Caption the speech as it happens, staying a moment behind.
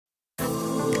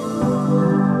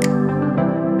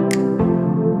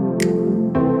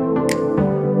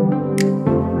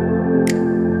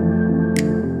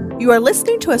You are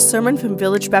listening to a sermon from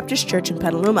Village Baptist Church in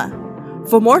Petaluma.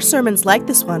 For more sermons like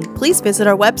this one, please visit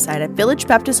our website at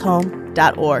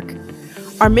villagebaptisthome.org.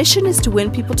 Our mission is to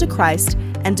win people to Christ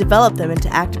and develop them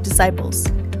into active disciples.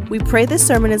 We pray this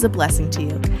sermon is a blessing to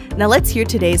you. Now let's hear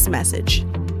today's message.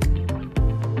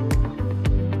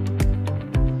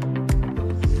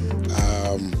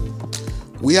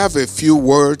 We have a few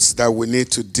words that we need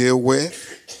to deal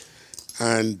with,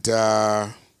 and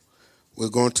we're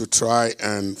going to try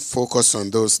and focus on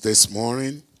those this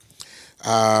morning.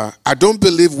 I don't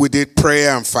believe we did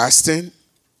prayer and fasting.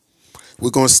 We're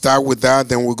going to start with that,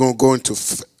 then we're going to go into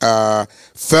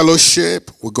fellowship.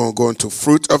 We're going to go into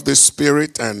fruit of the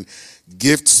Spirit and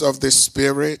gifts of the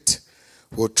Spirit.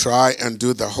 We'll try and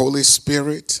do the Holy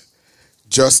Spirit,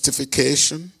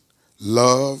 justification,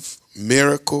 love,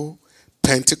 miracle,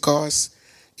 Pentecost,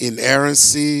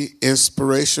 inerrancy,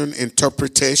 inspiration,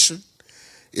 interpretation,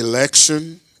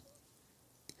 election,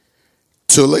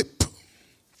 tulip,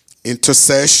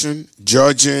 intercession,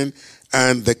 judging,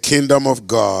 and the kingdom of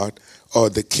God or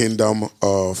the kingdom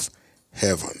of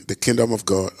heaven. The kingdom of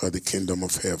God or the kingdom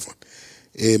of heaven.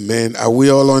 Amen. Are we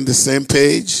all on the same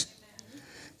page?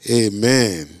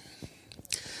 Amen.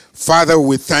 Father,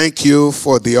 we thank you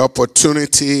for the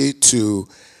opportunity to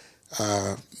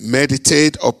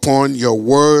meditate upon your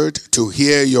word, to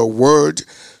hear your word,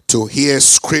 to hear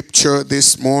scripture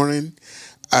this morning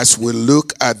as we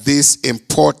look at these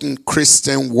important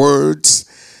Christian words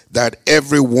that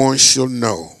everyone should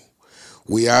know.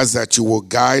 We ask that you will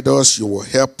guide us, you will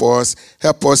help us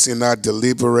in our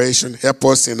deliberation, help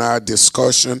us in our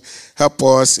discussion, help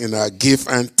us in our give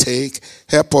and take,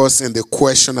 help us in the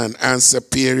question and answer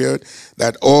period,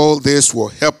 that all this will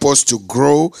help us to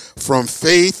grow from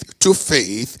faith to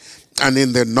faith and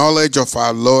in the knowledge of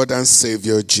our Lord and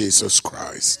Savior Jesus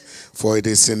Christ. For it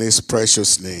is in his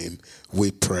precious name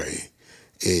we pray.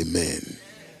 Amen.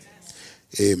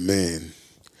 Amen.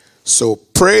 So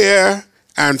prayer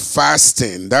and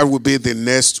fasting, that will be the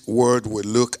next word we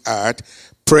look at.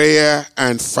 Prayer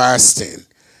and fasting.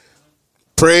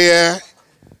 Prayer,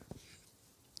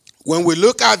 when we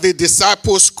look at the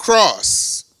disciples'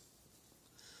 cross,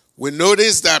 we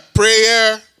notice that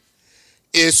prayer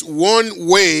is one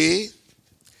way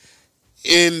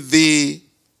in the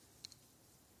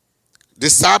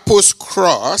disciples'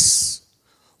 cross.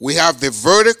 We have the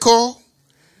vertical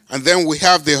and then we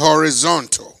have the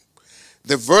horizontal.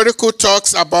 The vertical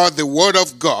talks about the Word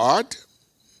of God.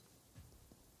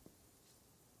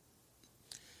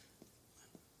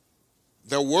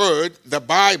 The Word, the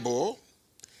Bible.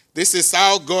 This is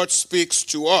how God speaks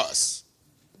to us.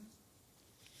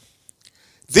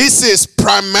 This is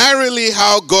primarily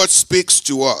how God speaks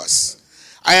to us.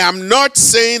 I am not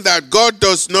saying that God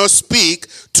does not speak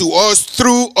to us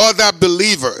through other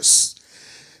believers.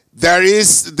 There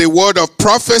is the word of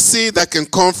prophecy that can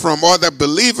come from other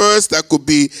believers. That could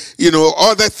be,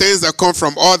 other things that come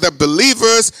from other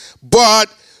believers. But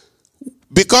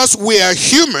because we are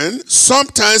human,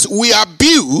 sometimes we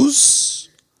abuse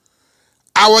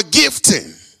our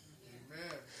gifting.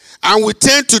 And we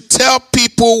tend to tell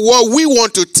people what we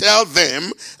want to tell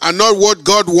them and not what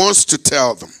God wants to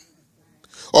tell them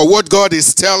or what God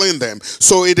is telling them.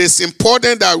 So it is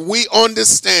important that we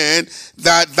understand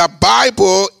that the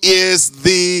Bible is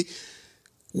the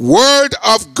Word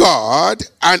of God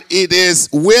and it is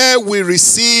where we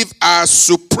receive our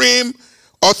supreme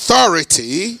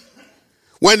authority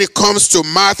when it comes to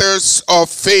matters of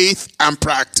faith and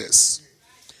practice.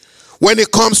 When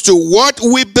it comes to what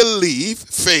we believe,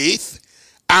 faith,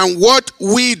 and what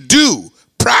we do,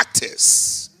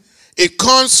 practice, it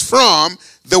comes from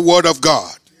the Word of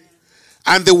God.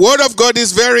 And the Word of God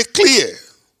is very clear.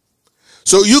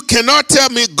 So you cannot tell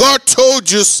me God told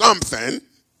you something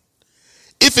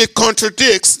if it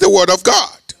contradicts the Word of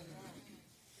God.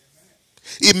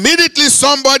 Immediately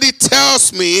somebody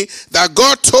tells me that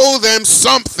God told them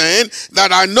something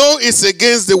that I know is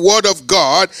against the Word of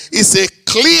God, it's a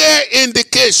clear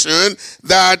indication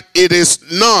that it is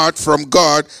not from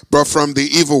God but from the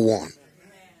evil one.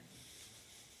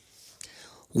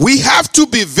 We have to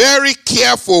be very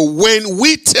careful when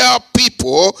we tell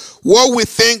people what we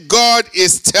think God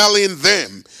is telling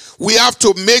them. We have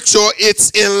to make sure it's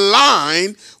in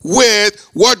line with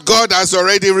what God has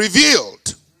already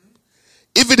revealed.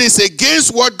 If it is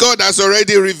against what God has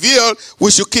already revealed,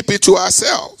 we should keep it to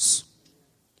ourselves.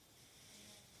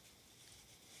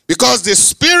 Because the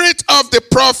spirit of the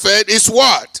prophet is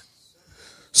what?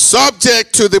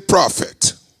 Subject to the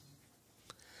prophet.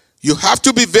 You have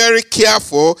to be very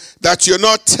careful that you're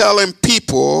not telling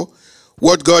people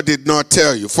what God did not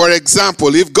tell you. For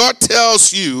example, if God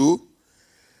tells you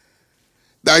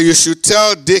that you should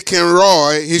tell Deacon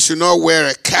Roy he should not wear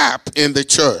a cap in the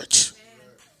church.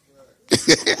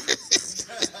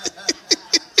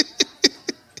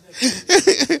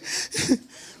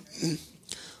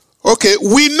 Okay,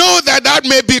 we know that that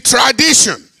may be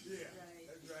tradition.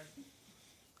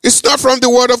 It's not from the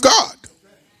Word of God.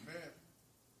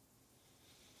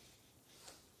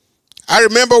 I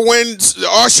remember when the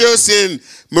ushers in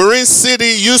Marine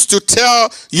City used to tell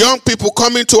young people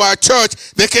coming to our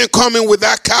church, they can't come in with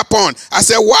that cap on. I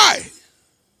said, why?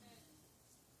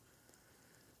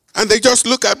 And they just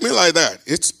look at me like that.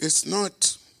 It's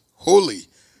not holy.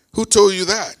 Who told you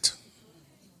that?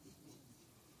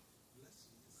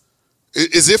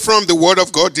 Is it from the Word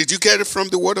of God? Did you get it from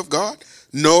the Word of God?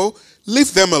 No.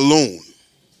 Leave them alone.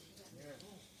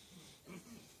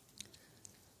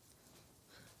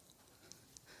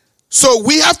 So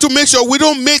we have to make sure we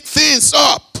don't make things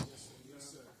up.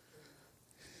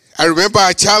 I remember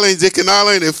I challenged Deacon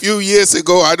Allen a few years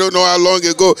ago. I don't know how long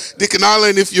ago. Deacon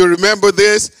Allen, if you remember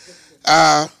this,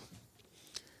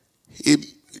 he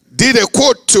did a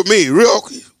quote to me real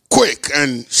quick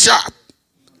and sharp.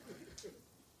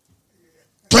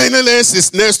 Cleanliness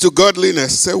is next to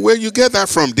godliness. I said, where you get that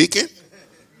from, Deacon?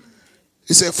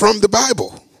 He said, from the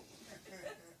Bible.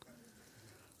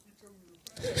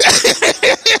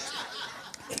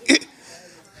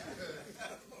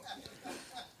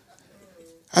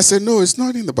 I said, no, it's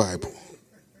not in the Bible.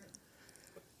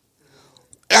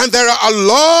 And there are a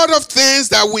lot of things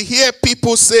that we hear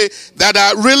people say that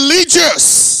are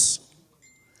religious,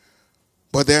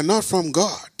 but they're not from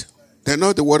God. They're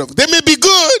not the Word of God. They may be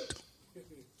good,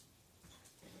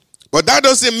 but that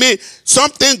doesn't mean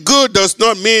something good does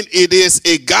not mean it is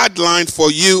a guideline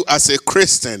for you as a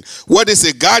Christian. What is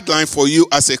a guideline for you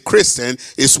as a Christian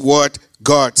is what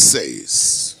God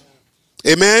says.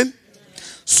 Amen?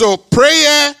 So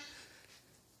prayer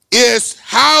is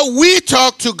how we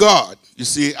talk to God. You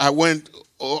see, I went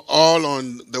all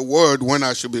on the word when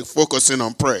I should be focusing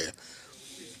on prayer.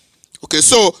 Okay,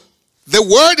 so the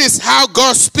word is how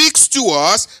God speaks to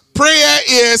us. Prayer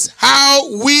is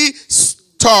how we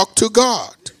talk to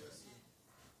God.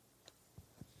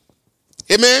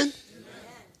 Amen?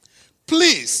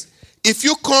 Please, if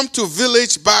you come to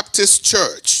Village Baptist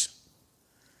Church,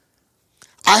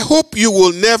 I hope you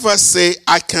will never say,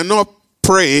 I cannot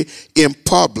pray in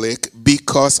public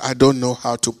because I don't know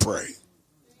how to pray.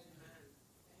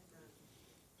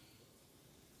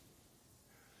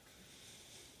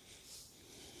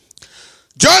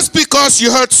 Just because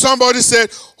you heard somebody say,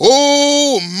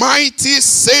 oh, mighty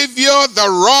Savior, the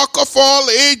rock of all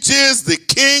ages, the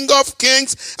King of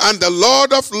kings and the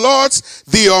Lord of lords,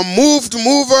 the unmoved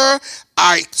mover,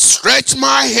 I stretch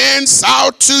my hands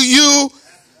out to you.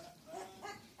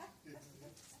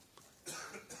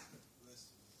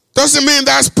 Doesn't mean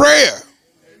that's prayer.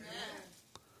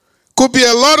 Could be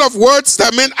a lot of words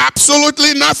that mean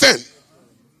absolutely nothing.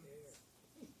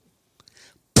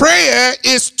 Prayer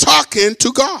is talking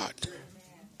to God.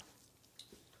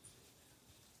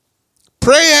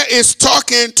 Prayer is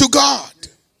talking to God.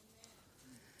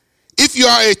 If you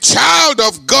are a child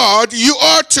of God, you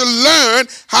ought to learn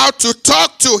how to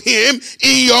talk to him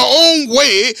in your own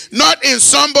way, not in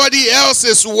somebody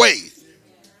else's way.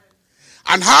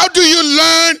 And how do you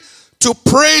learn to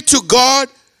pray to God?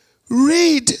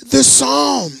 Read the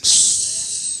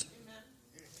Psalms.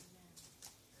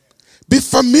 Be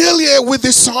familiar with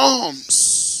the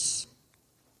Psalms.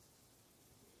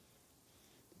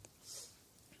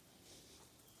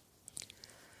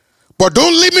 But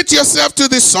don't limit yourself to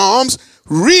the Psalms.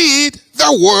 Read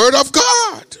the Word of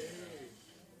God.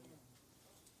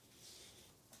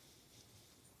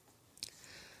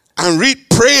 And read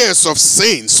prayers of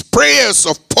saints, prayers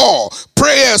of Paul,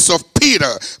 prayers of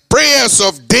Peter, prayers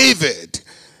of David,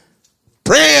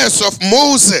 prayers of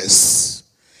Moses.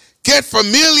 Get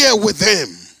familiar with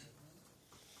them,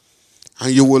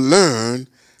 and you will learn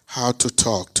how to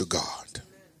talk to God.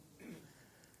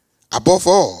 Above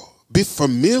all, be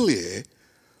familiar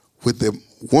with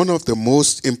one of the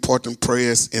most important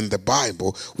prayers in the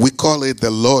Bible. We call it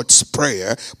the Lord's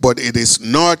Prayer, but it is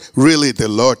not really the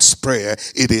Lord's Prayer.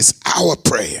 It is our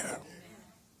prayer.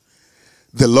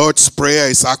 The Lord's Prayer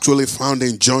is actually found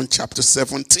in John chapter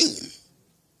 17.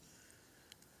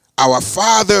 Our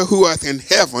Father who art in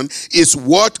heaven is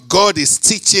what God is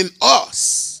teaching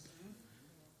us.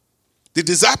 The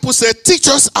disciples said, teach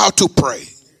us how to pray.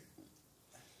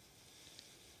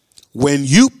 When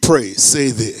you pray,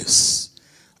 say this: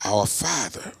 Our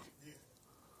Father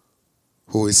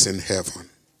who is in heaven,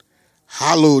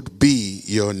 hallowed be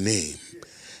your name.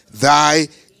 Thy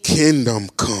kingdom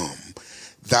come.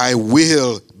 Thy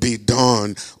will be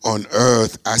done on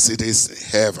earth as it is in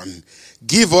heaven.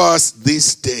 Give us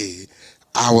this day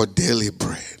our daily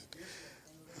bread.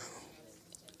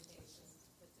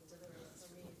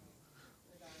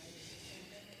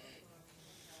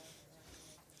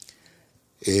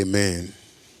 Amen.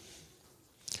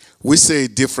 We say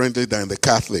it differently than the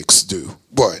Catholics do,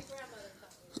 but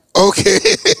okay.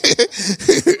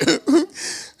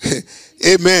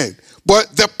 Amen.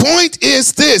 But the point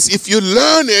is this: if you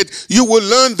learn it, you will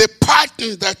learn the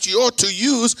pattern that you ought to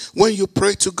use when you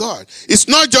pray to God. It's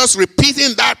not just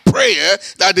repeating that prayer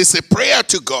that is a prayer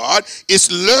to God,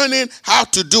 it's learning how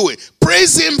to do it.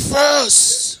 Praise Him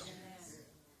first.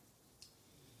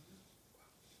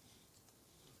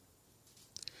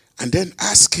 And then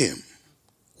ask Him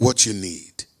what you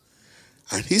need.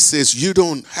 And He says you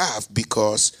don't have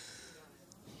because.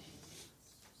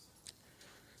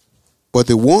 But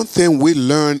the one thing we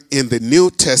learn in the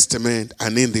New Testament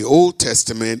and in the Old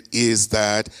Testament is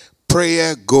that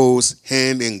prayer goes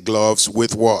hand in gloves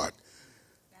with what?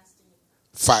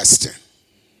 Fasting.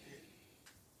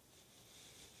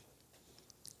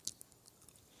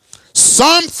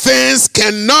 Some things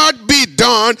cannot be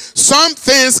done, some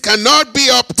things cannot be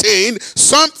obtained,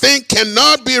 something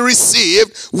cannot be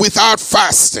received without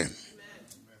fasting.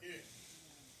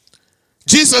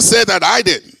 Jesus said that I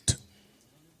didn't.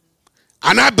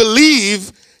 And I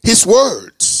believe His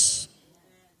words.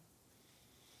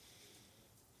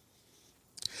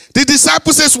 The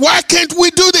disciple says, why can't we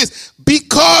do this?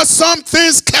 Because some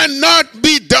things cannot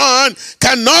be done,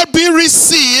 cannot be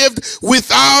received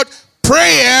without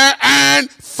prayer and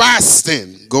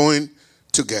fasting going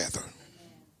together.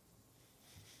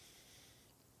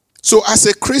 So as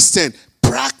a Christian,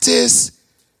 practice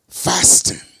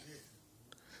fasting.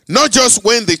 Not just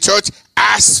when the church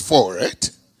asks for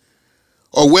it,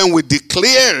 or when we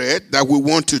declare it that we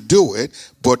want to do it,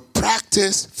 but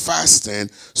practice fasting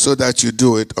so that you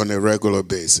do it on a regular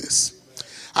basis.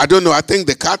 I don't know, I think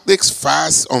the Catholics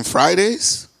fast on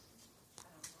Fridays.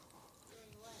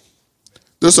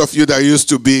 Those of you that used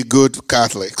to be good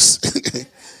Catholics.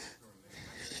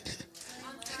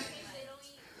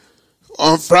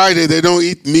 On Friday they don't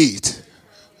eat meat.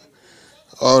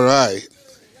 All right.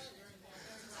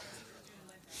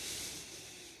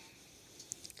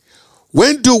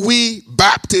 When do we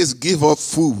Baptists give up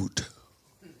food?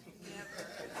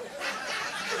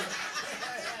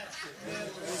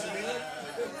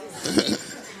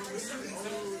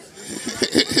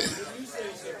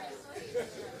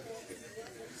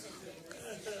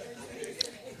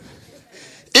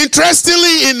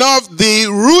 Interestingly enough, the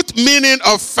root meaning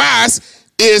of fast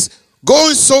is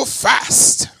going so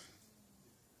fast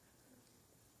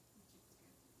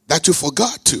that you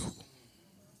forgot to.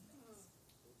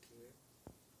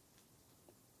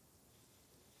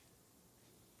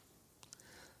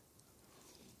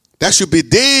 There should be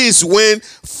days when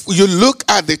you look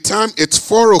at the time, it's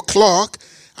 4 o'clock,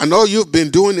 and all you've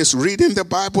been doing is reading the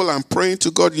Bible and praying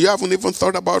to God. You haven't even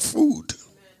thought about food.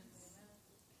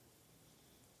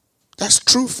 That's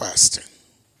true fasting.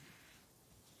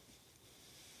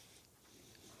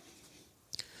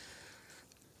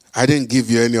 I didn't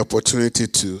give you any opportunity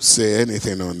to say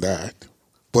anything on that,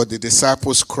 but the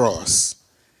disciples' cross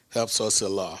helps us a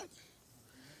lot.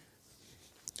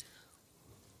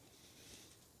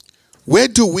 Where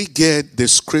do we get the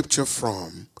scripture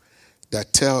from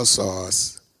that tells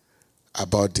us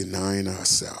about denying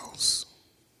ourselves?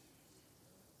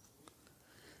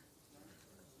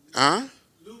 Huh?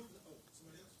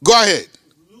 Go ahead.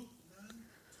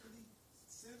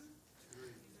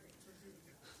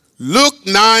 Luke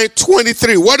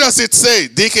 9:23. What does it say,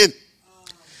 Deacon?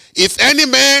 If any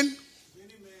man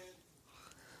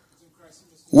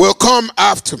will come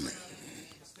after me.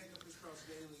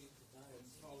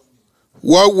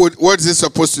 What is he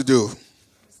supposed to do?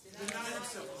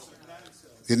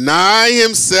 Deny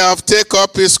himself, take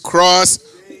up his cross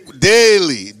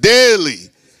daily,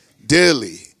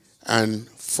 and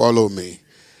follow me.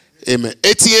 Amen.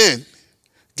 Etienne,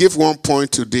 give 1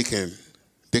 point to Deacon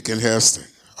Hairston.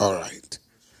 All right.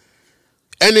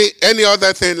 Any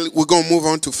other thing? We're going to move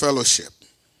on to fellowship.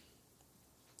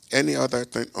 Any other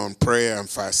thing on prayer and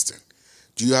fasting?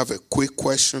 Do you have a quick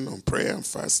question on prayer and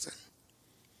fasting?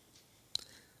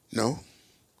 No?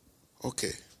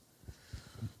 Okay.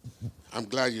 I'm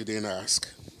glad you didn't ask.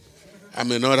 I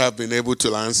may not have been able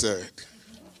to answer it.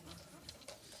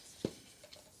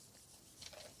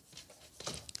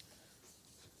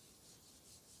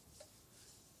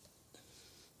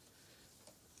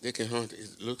 Deacon Hunt,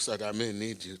 it looks like I may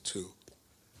need you too.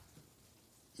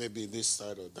 Maybe this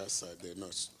side or that side, they're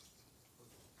not.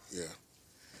 Yeah.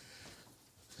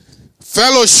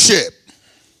 Fellowship.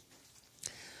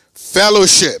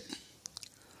 Fellowship.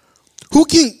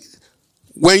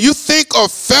 When you think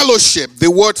of fellowship, the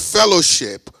word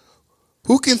fellowship,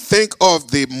 who can think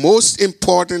of the most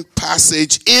important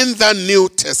passage in the New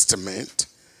Testament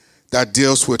that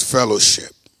deals with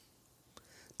fellowship?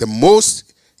 The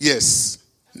most, yes,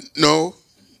 no?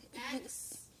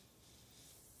 Acts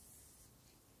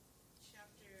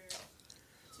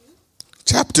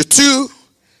Chapter 2,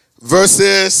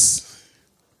 verses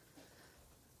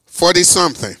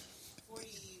 40-something.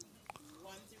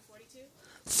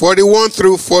 41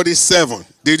 through 47.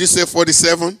 Did you say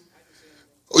 47?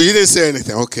 Oh, you didn't say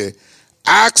anything. Okay.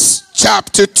 Acts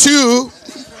chapter 2,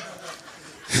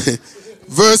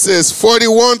 verses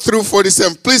 41 through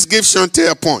 47. Please give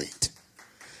Shantae a point.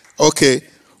 Okay.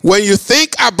 When you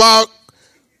think about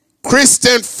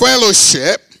Christian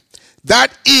fellowship,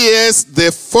 that is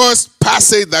the first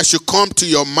passage that should come to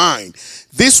your mind.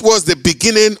 This was the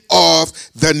beginning of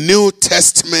the New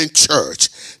Testament church.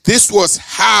 This was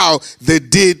how they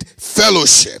did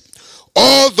fellowship.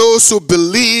 All those who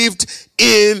believed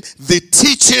in the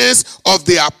teachings of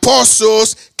the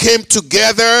apostles came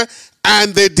together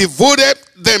and they devoted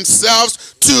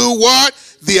themselves to what?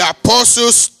 The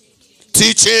apostles'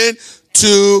 teaching,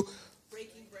 to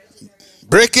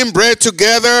breaking bread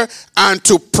together and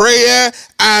to prayer,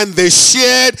 and they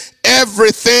shared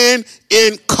everything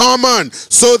in common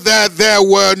so that there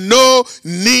were no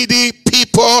needy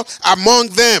people among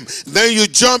them. Then you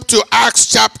jump to Acts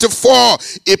chapter 4.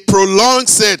 It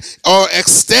prolongs it or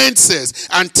extends it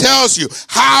and tells you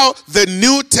how the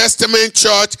New Testament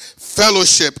church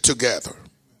fellowship together.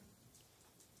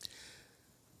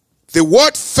 The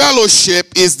word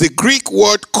fellowship is the Greek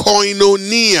word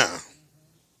koinonia.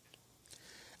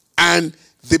 And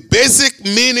the basic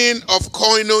meaning of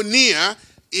koinonia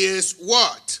is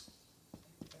what?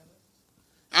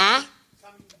 Huh?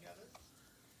 Coming together?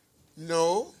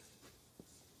 No.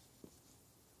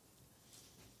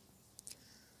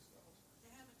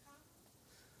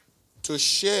 To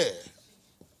share.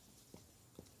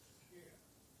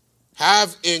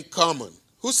 Have in common.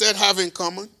 Who said have in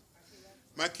common?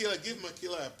 Makila, give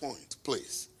Makila a point,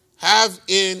 please. Have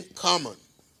in common.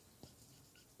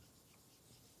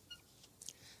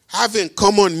 Have in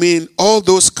common mean all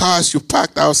those cars you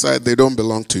parked outside, they don't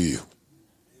belong to you.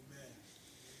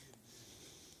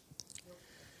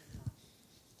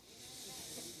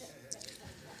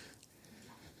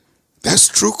 That's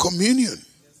true communion.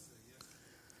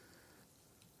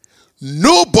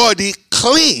 Nobody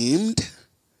claimed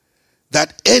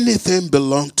that anything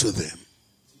belonged to them.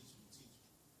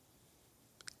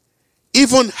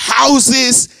 Even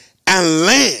houses and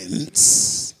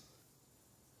lands,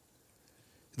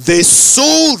 they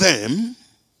sold them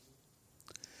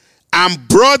and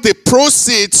brought the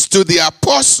proceeds to the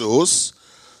apostles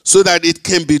so that it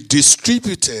can be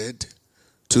distributed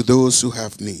to those who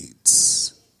have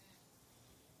needs.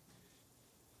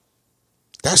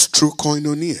 That's true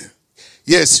koinonia.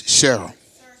 Yes, Cheryl.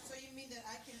 Sir, so you mean that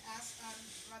I can ask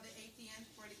Brother ATN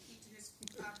for the key to his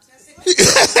Tesla?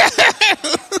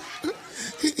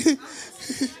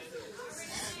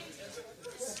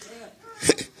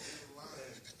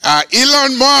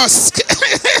 Elon Musk.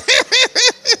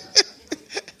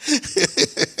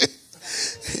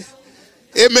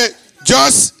 Amen.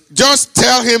 Just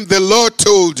tell him the Lord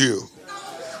told you.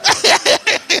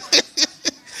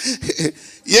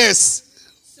 Yes.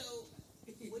 So,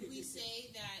 would we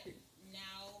say that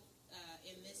now,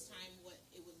 in this time, what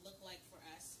it would look like for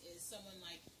us is someone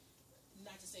like,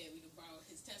 not to say that we could borrow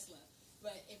his Tesla,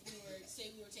 but if we were,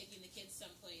 say we were taking the kids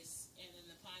someplace and then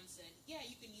the pond said, yeah,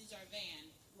 you can use our van,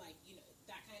 like, you know,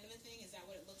 that kind of a thing? Is that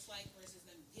what it looks like versus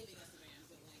them giving us the van,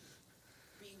 but like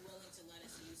being willing to let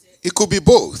us use it? It could be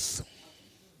both.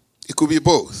 It could be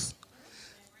both.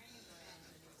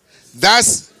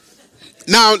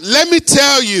 Now let me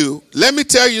tell you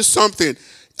something.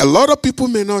 A lot of people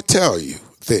may not tell you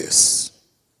this.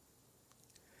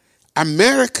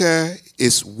 America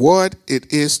is what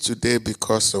it is today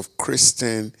because of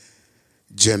Christian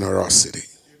generosity.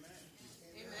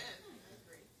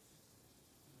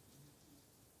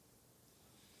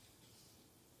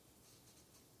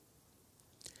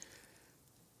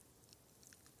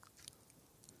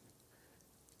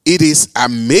 It is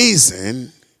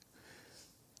amazing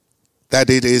that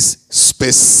it is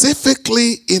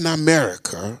specifically in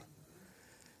America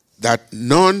that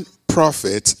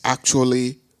non-profits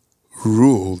actually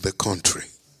rule the country,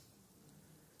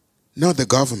 not the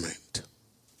government.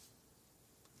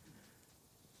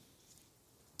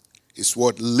 It's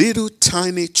what little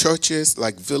tiny churches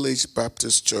like Village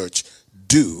Baptist Church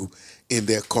do in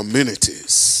their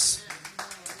communities.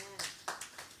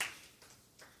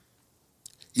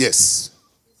 Yes.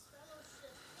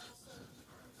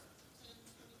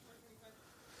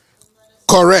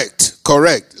 Correct.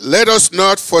 Let us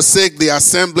not forsake the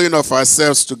assembling of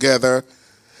ourselves together.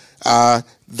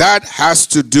 That has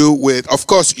to do with, of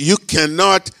course, you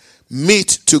cannot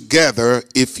meet together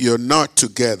if you're not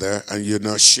together and you're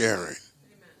not sharing.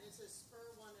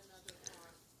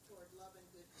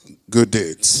 Good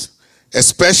deeds.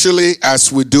 Especially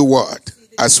as we do what?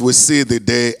 As we see the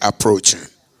day approaching.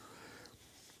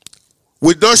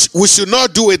 We should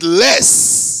not do it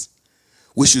less.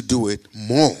 We should do it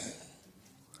more.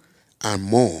 And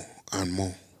more and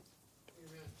more.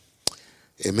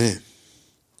 Amen.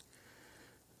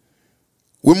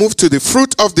 We move to the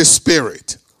fruit of the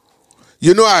Spirit.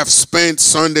 You know, I've spent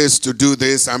Sundays to do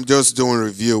this. I'm just doing a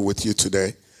review with you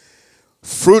today.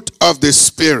 Fruit of the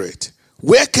Spirit.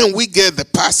 Where can we get the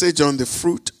passage on the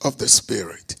fruit of the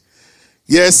Spirit?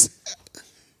 Yes.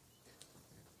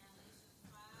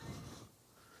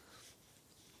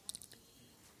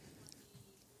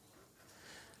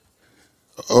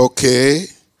 Okay.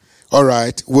 All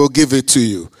right. We'll give it to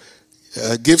you.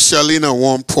 Give Shalina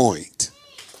 1 point.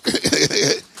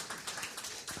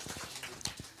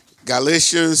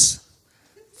 Galatians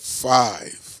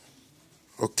 5.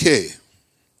 Okay.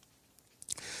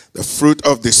 The fruit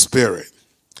of the Spirit.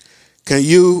 Can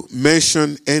you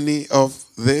mention any of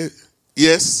the?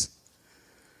 Yes?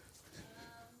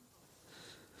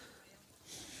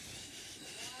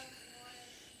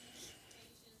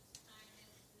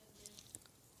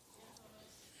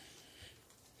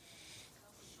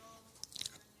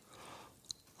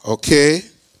 Okay.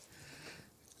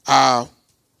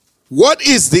 What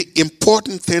is the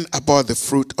important thing about the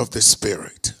fruit of the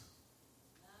Spirit?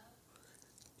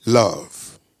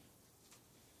 Love.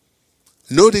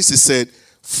 Notice it said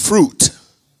fruit,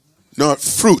 not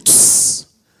fruits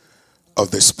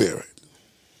of the Spirit.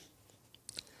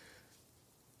 It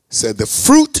said the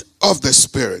fruit of the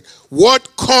Spirit.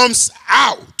 What comes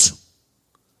out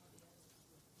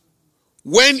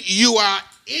when you are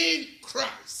in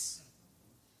Christ?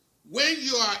 When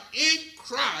you are in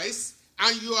Christ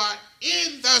and you are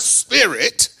in the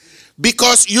Spirit,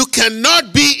 because you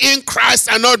cannot be in Christ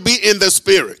and not be in the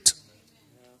Spirit.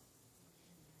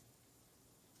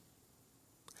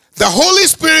 The Holy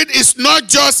Spirit is not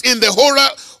just in the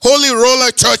holy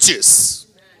roller churches.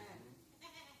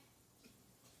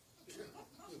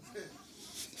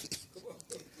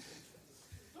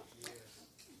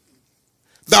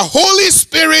 The Holy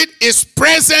Spirit is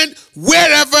present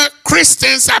wherever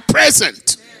Christians are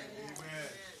present.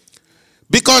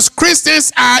 Because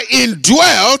Christians are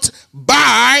indwelt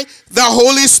by the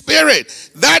Holy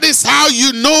Spirit. That is how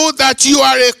you know that you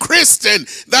are a Christian,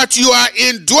 that you are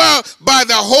indwelt by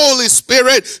the Holy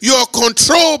Spirit. You are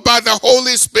controlled by the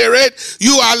Holy Spirit.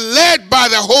 You are led by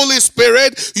the Holy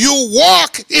Spirit. You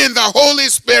walk in the Holy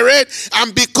Spirit.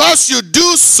 And because you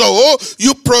do so,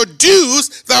 you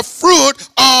produce the fruit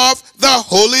of the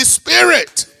Holy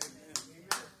Spirit.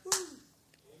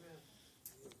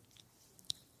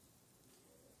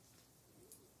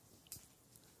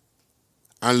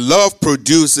 And love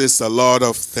produces a lot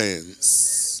of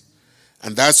things.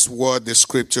 And that's what the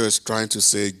scripture is trying to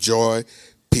say. Joy,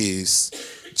 peace,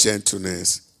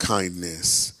 gentleness,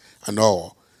 kindness, and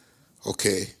all.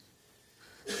 Okay?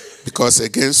 Because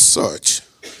against such,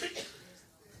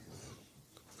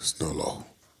 there's no law.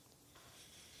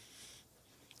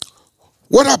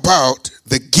 What about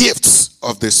the gifts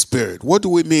of the Spirit? What do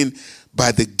we mean by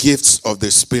the gifts of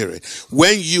the Spirit?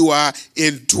 When you are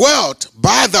indwelt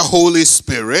by the Holy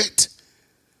Spirit,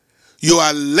 you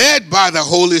are led by the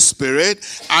Holy Spirit,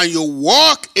 and you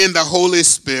walk in the Holy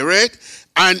Spirit,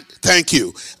 and thank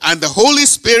you, and the Holy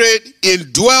Spirit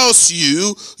indwells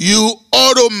you, you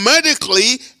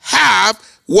automatically have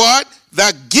what?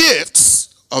 The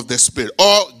gifts of the Spirit,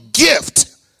 or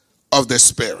gift of the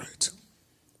Spirit.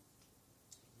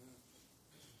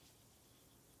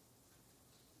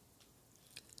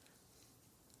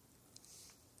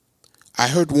 I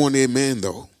heard one amen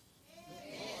though.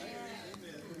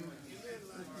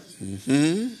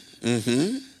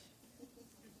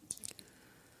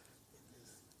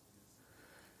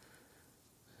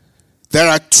 There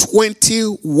are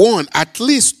 21, at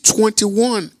least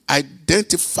 21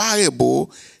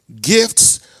 identifiable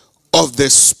gifts of the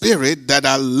Spirit that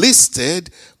are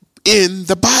listed in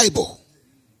the Bible.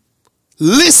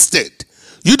 Listed.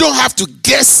 You don't have to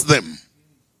guess them.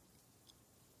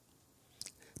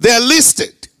 They're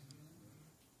listed.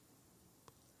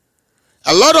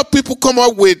 A lot of people come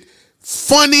up with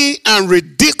funny and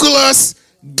ridiculous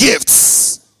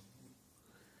gifts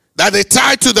that they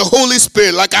tie to the Holy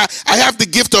Spirit. Like I have the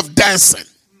gift of dancing.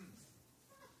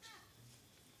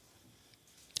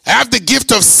 I have the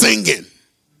gift of singing.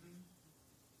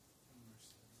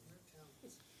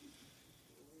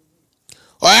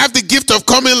 Or I have the gift of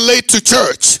coming late to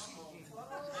church.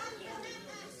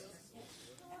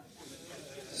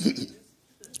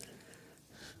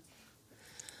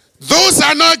 Those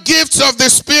are not gifts of the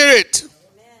Spirit.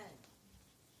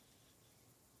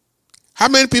 How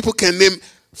many people can name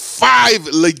 5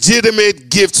 legitimate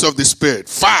gifts of the Spirit?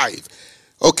 5.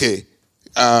 Okay.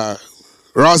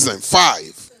 Rosalind, 5.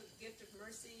 So, gift of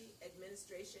mercy,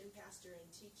 administration, pastor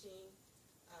and teaching,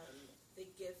 the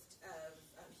gift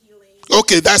of healing.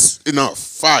 Okay, that's enough.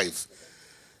 5.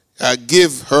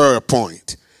 Give her a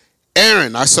point.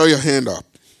 Aaron, I saw your hand up.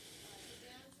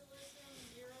 Evangelism,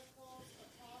 miracles,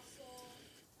 apostle,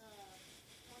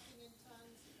 talking in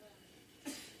tongues,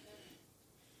 and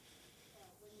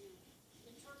when you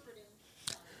interpret in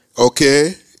tongues.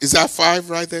 Okay. Is that 5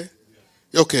 right there?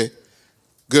 Okay.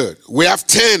 Good. We have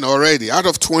 10 already out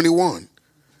of 21.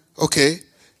 Okay.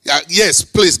 Yes,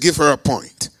 please give her a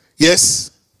point.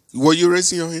 Yes? Were you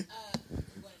raising your hand? You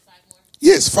want 5 more?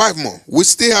 Yes, 5 more. We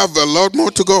still have a lot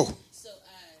more to go. So,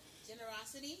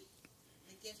 generosity,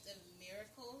 the gift of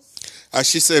miracles.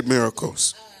 She said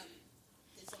miracles.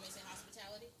 Did somebody say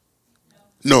hospitality?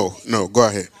 No, go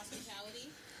ahead. Hospitality.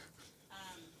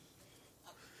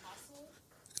 Apostle.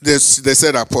 They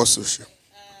said apostleship.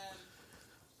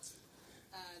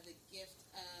 The gift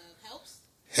of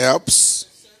Helps.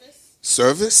 service,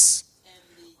 Service. and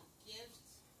the gift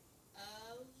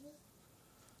of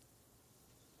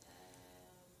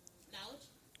knowledge.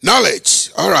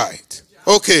 Knowledge. All right.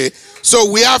 Okay. So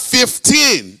we have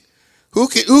 15. Who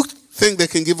think they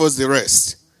can give us the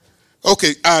rest?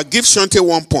 Okay. Give Shante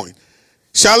 1 point.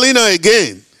 Shalina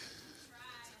again.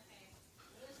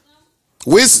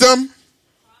 Wisdom.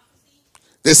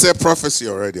 They said prophecy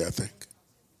already, I think.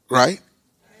 Right?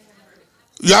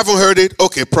 You haven't heard it?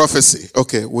 Okay, prophecy.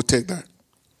 Okay, we'll take that.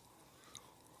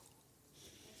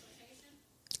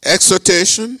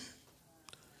 Exhortation.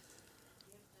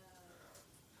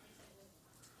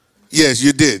 Yes,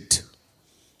 you did.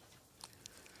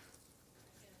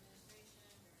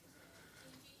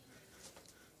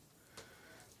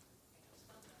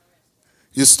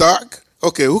 You start?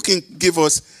 Okay, who can give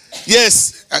us?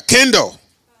 Yes, Kendall.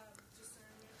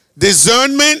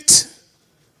 Discernment.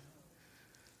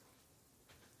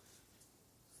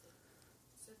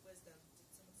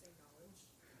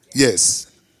 Yes.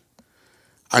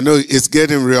 I know it's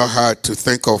getting real hard to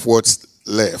think of what's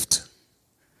left.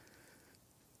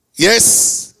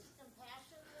 Yes.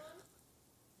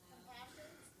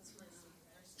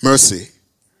 Mercy.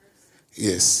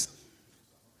 Yes.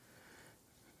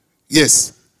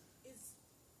 Yes.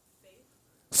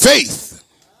 Faith.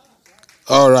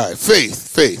 All right.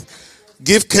 Faith.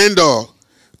 Give Kendall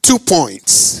 2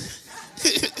 points.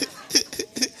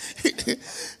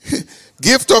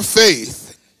 Gift of faith.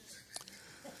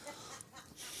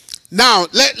 Now,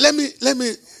 let me,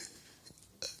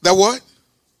 the what?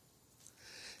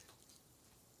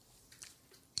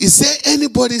 Is there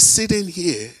anybody sitting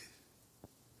here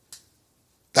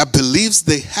that believes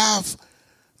they have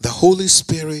the Holy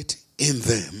Spirit in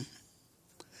them?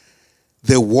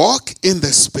 They walk in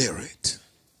the Spirit.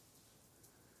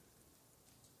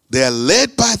 They are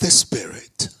led by the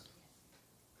Spirit.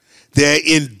 They are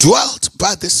indwelt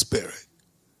by the Spirit.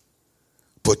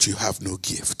 But you have no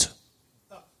gift.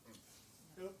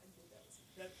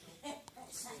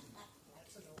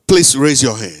 Please raise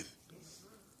your hand.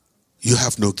 You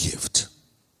have no gift.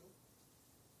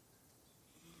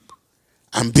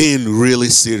 I'm being really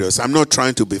serious. I'm not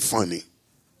trying to be funny.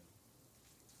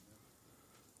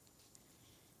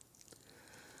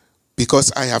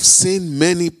 Because I have seen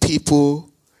many people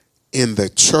in the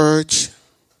church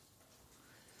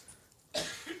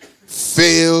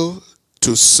fail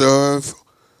to serve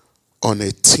on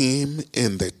a team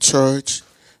in the church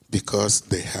because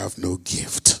they have no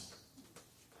gift.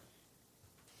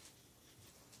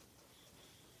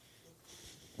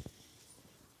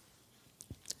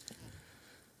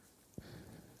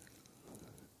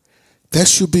 There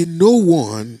should be no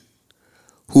one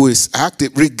who is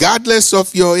active, regardless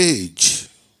of your age.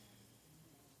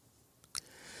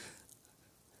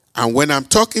 And when I'm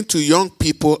talking to young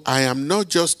people, I am not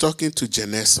just talking to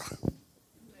Janessa.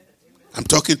 I'm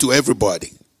talking to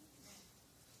everybody.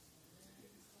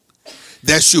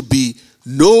 There should be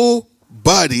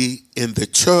nobody in the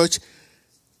church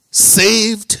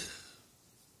saved.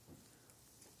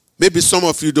 Maybe some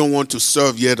of you don't want to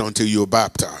serve yet until you're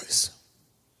baptized.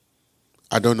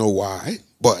 I don't know why,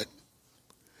 but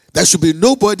there should be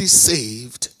nobody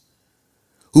saved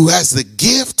who has the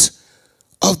gift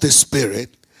of the Spirit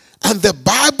And the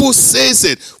Bible says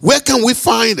it. Where can we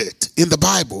find it in the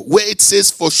Bible? Where it says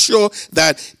for sure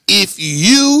that if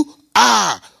you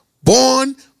are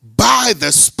born by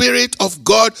the Spirit of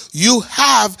God, you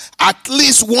have at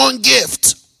least one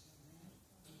gift.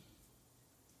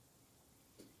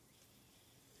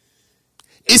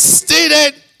 It's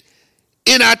stated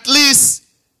in at least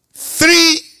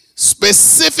 3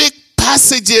 specific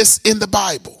passages in the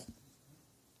Bible.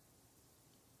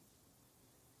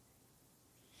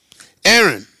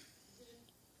 Aaron.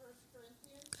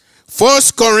 1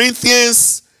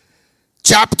 Corinthians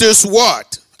chapters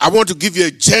what? I want to give you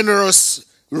a generous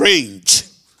range.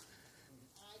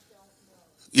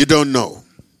 You don't know.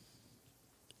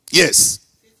 Yes.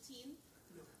 15?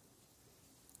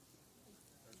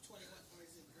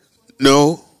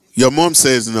 No. Your mom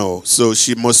says no, so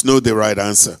she must know the right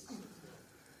answer.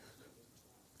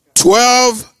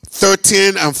 12,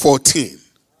 13, and 14.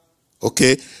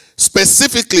 Okay.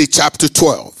 Specifically chapter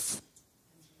 12.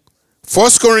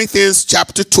 1 Corinthians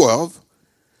chapter 12,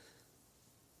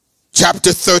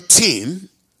 chapter 13,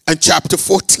 and chapter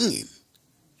 14.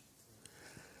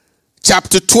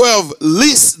 Chapter 12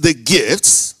 lists the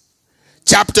gifts.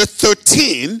 Chapter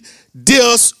 13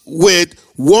 deals with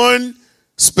one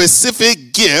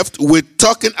specific gift. We're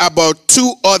talking about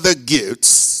 2 other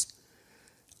gifts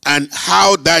and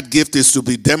how that gift is to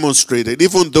be demonstrated,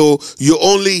 even though you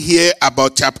only hear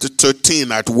about chapter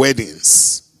 13 at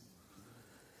weddings.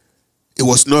 It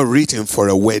was not written for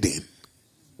a wedding.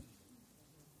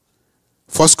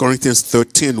 1 Corinthians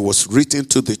 13 was written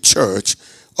to the church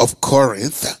of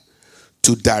Corinth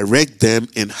to direct them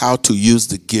in how to use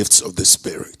the gifts of the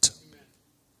Spirit.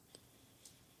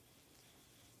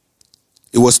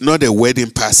 It was not a wedding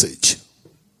passage.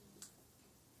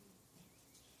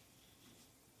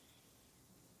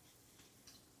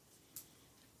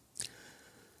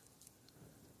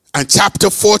 And chapter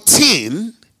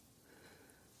 14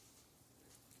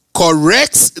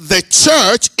 corrects the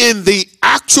church in the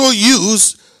actual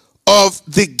use of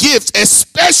the gift,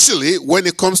 especially when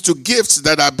it comes to gifts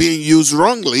that are being used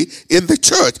wrongly in the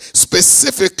church,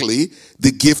 specifically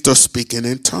the gift of speaking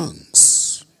in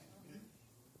tongues.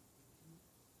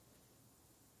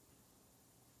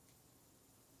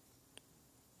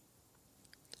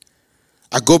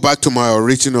 I go back to my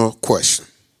original question.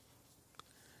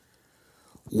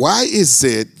 Why is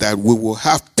it that we will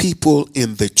have people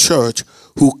in the church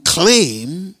who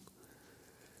claim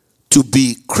to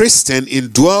be Christian,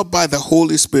 indwelled by the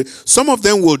Holy Spirit? Some of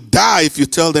them will die if you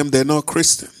tell them they're not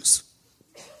Christians.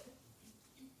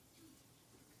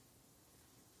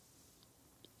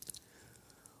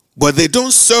 But they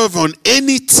don't serve on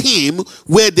any team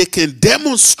where they can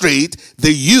demonstrate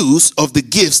the use of the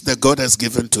gifts that God has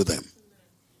given to them.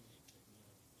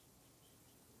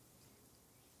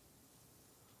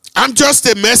 I'm just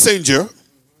a messenger.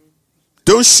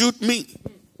 Don't shoot me.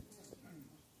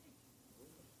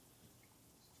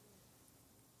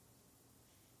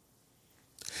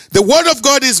 The word of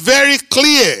God is very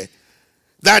clear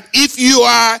that if you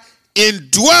are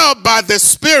indwelled by the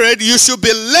Spirit, you should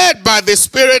be led by the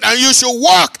Spirit and you should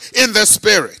walk in the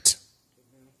Spirit.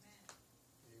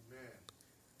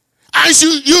 And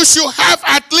you should have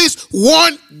at least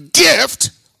one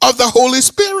gift of the Holy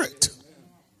Spirit.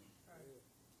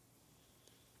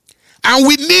 And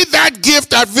we need that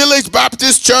gift at Village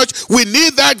Baptist Church. We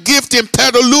need that gift in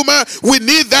Petaluma. We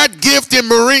need that gift in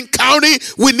Marin County.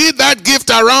 We need that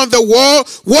gift around the world.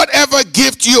 Whatever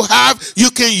gift you have, you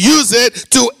can use it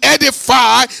to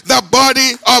edify the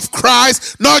body of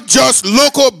Christ. Not just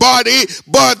local body,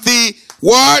 but the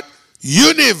what?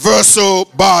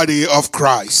 Universal body of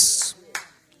Christ.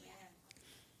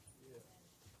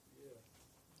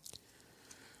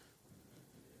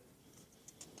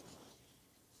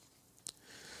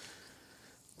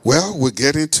 Well, we're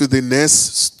getting to the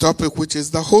next topic, which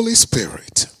is the Holy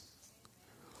Spirit.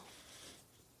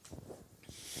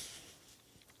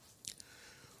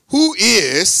 Who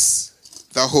is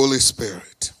the Holy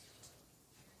Spirit?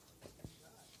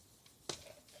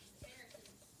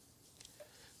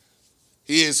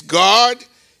 He is God.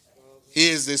 He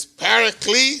is this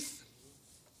Paraclete.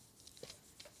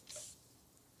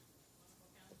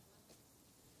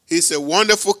 He's a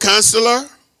wonderful counselor.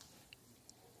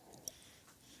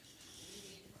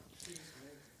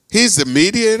 He's the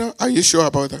mediator. Are you sure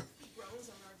about that?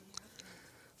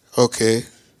 Okay.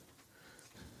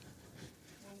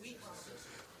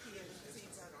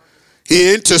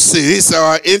 He intercedes. He's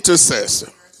our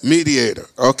intercessor, mediator.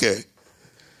 Okay.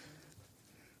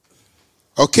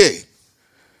 Okay.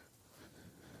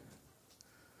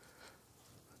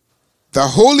 The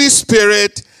Holy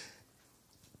Spirit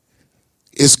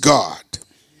is God.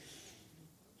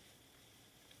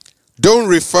 Don't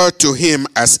refer to him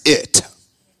as it.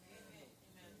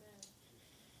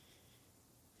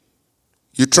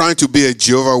 You're trying to be a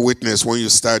Jehovah's Witness when you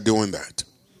start doing that.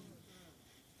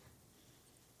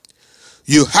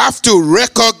 You have to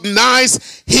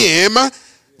recognize him, the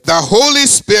Holy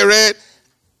Spirit,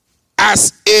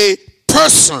 as a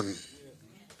person.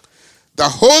 The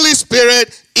Holy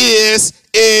Spirit is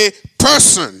a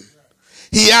person.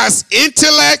 He has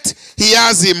intellect, he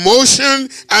has emotion,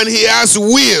 and he has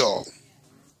will.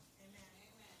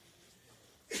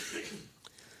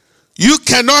 You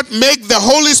cannot make the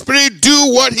Holy Spirit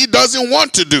do what he doesn't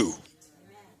want to do.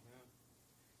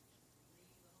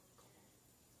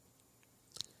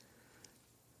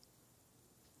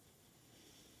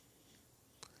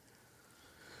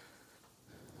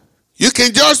 You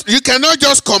cannot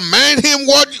just command him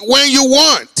when you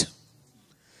want.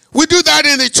 We do that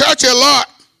in the church a lot.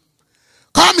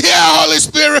 Come here, Holy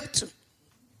Spirit.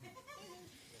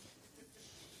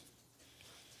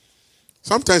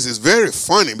 Sometimes it's very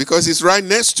funny because he's right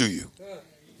next to you.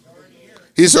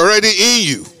 He's already in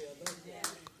you.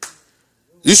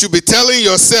 You should be telling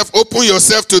yourself, open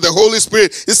yourself to the Holy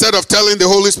Spirit instead of telling the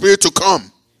Holy Spirit to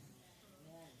come.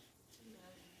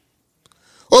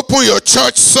 Open your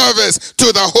church service to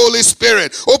the Holy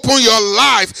Spirit. Open your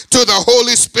life to the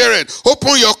Holy Spirit.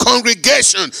 Open your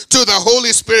congregation to the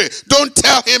Holy Spirit. Don't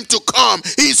tell him to come.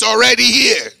 He's already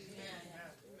here.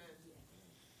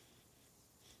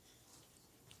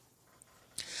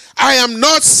 I am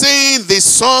not saying the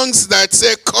songs that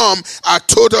say come are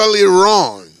totally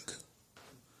wrong.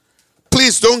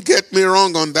 Please don't get me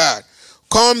wrong on that.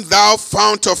 Come thou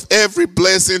fount of every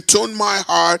blessing, tune my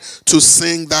heart to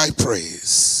sing thy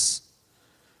praise.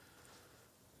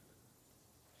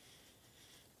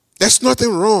 There's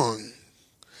nothing wrong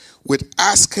with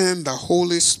asking the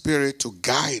Holy Spirit to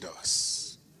guide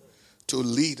us, to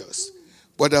lead us.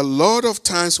 But a lot of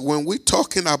times when we're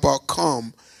talking about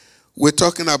come, we're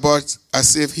talking about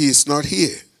as if he is not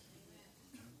here.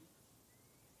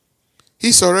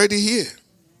 He's already here.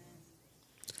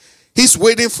 He's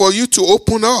waiting for you to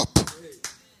open up.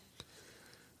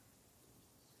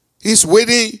 He's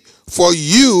waiting for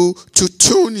you to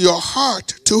tune your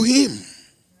heart to him.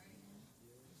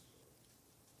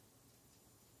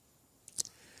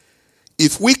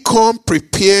 If we come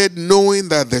prepared knowing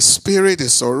that the Spirit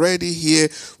is already here,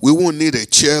 we won't need a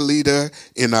cheerleader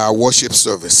in our worship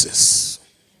services.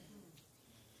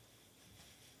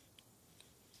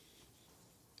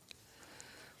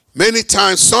 Many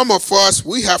times, some of us,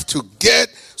 we have to get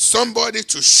somebody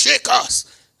to shake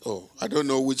us. Oh, I don't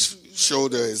know which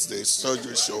shoulder is the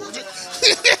surgery shoulder.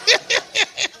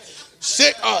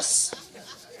 Shake us.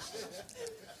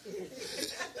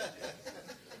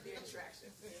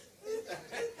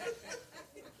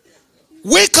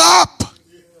 Wake up.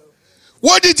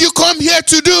 What did you come here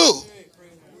to do?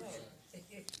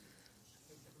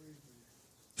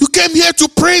 You came here to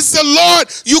praise the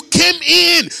Lord. You came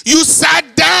in. You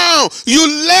sat down. You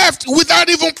left without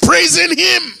even praising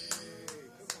him.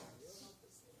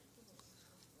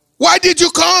 Why did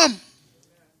you come?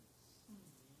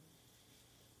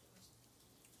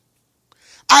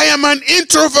 I am an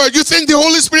introvert. You think the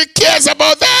Holy Spirit cares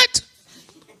about that?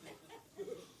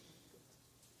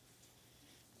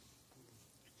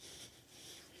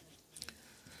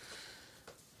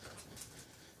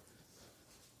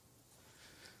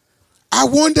 I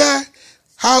wonder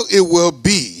how it will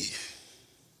be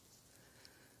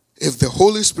if the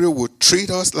Holy Spirit would treat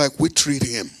us like we treat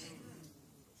him.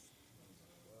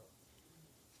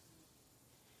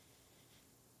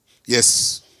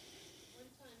 Yes. One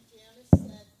time Janice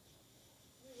said,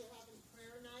 we were having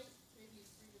prayer night, maybe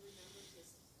you remember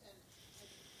this, and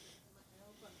I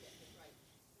hope I'm getting it right,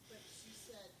 but she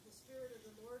said the Spirit of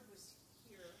the Lord was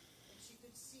here, and she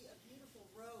could see a beautiful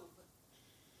robe.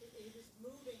 It was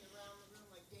moving around the room,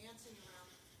 like dancing around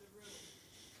the room,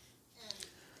 and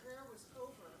prayer was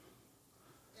over,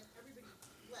 and everybody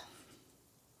left,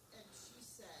 and she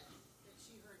said that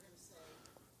she heard him say,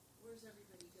 where's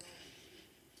everybody going?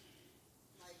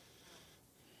 Like,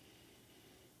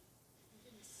 you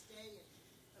didn't stay and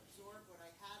absorb what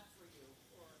I had for you,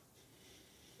 or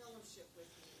fellowship with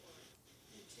me, or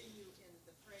continue in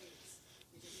the praise.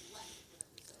 You just left when it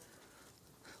was over.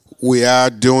 We are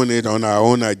doing it on our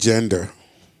own agenda.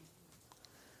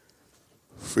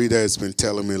 Frida has been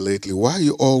telling me lately, why are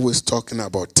you always talking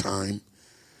about time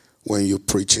when you're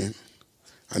preaching?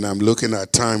 And I'm looking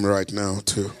at time right now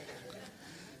too.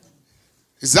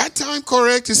 Is that time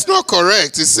correct? It's not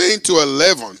correct. It's saying to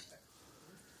 11.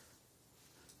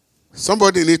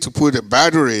 Somebody need to put a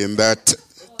battery in that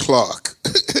clock.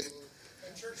 And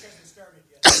church hasn't started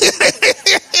yet.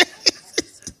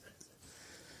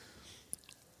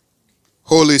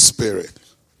 Holy Spirit.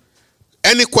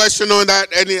 Any question on that?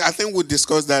 I think we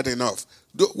discussed that enough.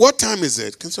 What time is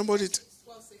it? Can somebody?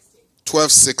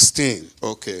 12:16.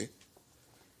 Okay.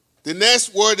 The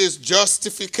next word is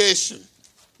justification.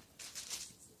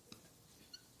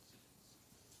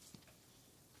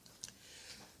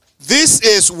 This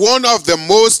is one of the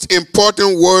most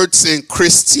important words in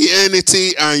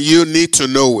Christianity, and you need to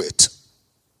know it.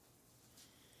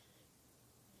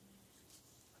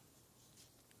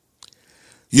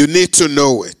 You need to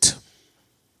know it.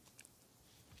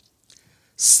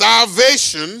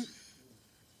 Salvation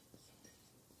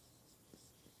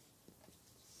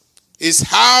is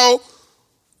how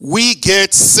we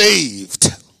get saved.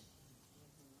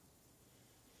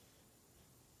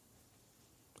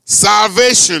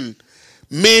 Salvation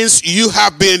means you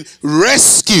have been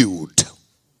rescued.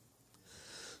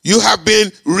 You have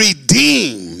been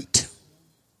redeemed.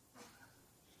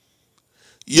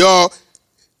 Your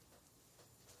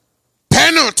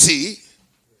penalty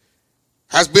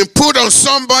has been put on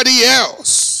somebody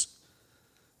else.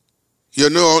 You're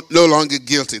no longer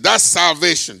guilty. That's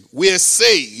salvation. We are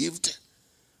saved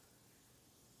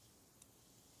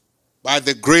by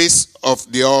the grace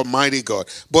of the Almighty God.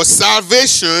 But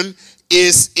salvation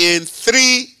is in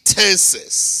 3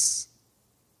 tenses.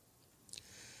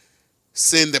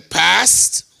 It's in the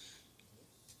past,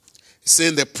 it's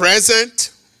in the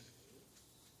present,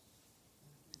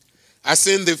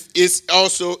 it's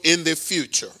also in the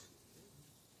future.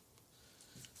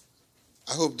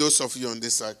 I hope those of you on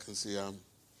this side can see.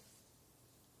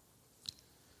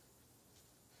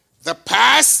 The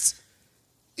past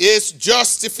is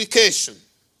justification.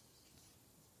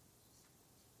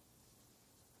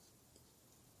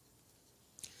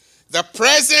 The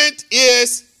present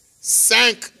is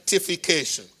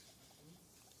sanctification.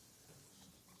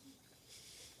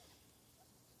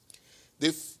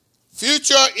 The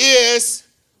future is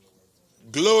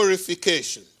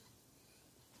glorification.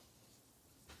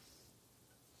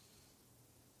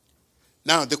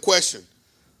 Now the question,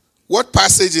 what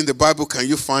passage in the Bible can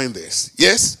you find this?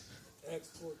 Yes? Acts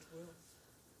 4:12.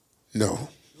 No. Romans,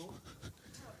 I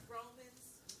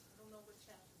don't know what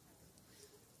chapter.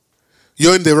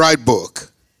 You're in the right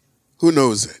book. Who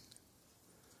knows it?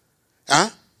 Huh?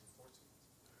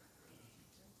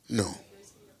 No.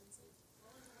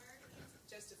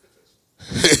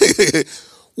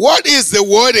 What is the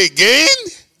word again?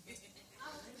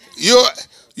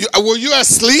 Were you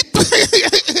asleep?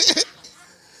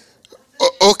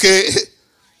 Okay.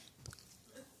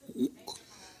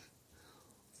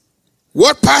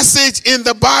 What passage in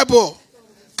the Bible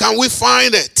can we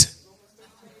find it?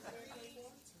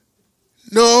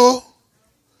 No.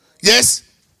 Yes?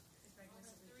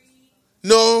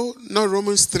 No, not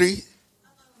Romans 3.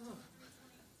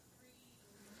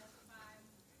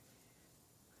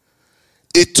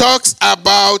 It talks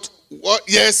about what?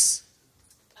 Yes.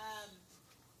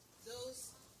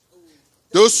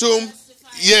 Those whom,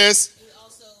 yes.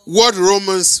 What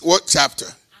Romans, what chapter?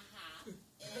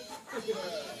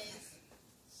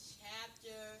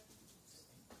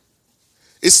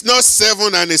 It's not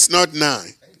 7 and it's not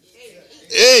 9.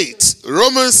 8.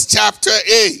 Romans chapter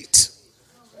 8.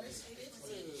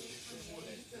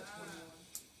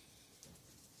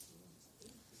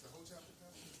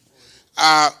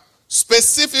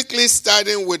 Specifically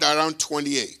starting with around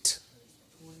 28.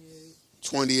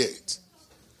 28.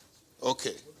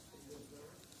 Okay.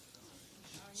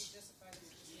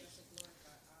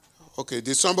 Okay,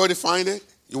 did somebody find it?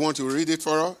 You want to read it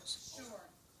for us? Sure.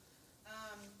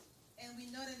 And we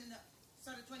know that in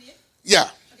start at 28? Yeah.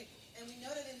 Okay. And we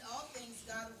know that in all things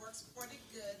God works for the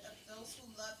good of those who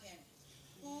love him,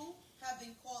 who have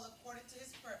been called according to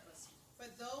his purpose. For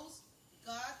those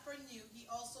God foreknew, he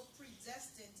also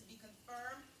predestined to be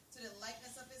conformed to the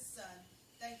likeness of his Son,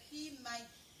 that he might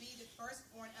be the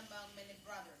firstborn among many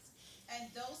brothers. And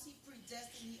those he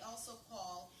predestined, he also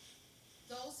called.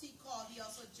 Those he called, he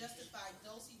also justified.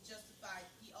 Those he justified,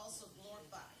 he also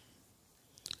glorified.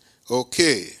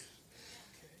 Okay.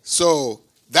 So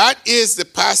that is the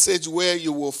passage where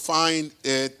you will find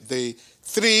the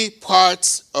 3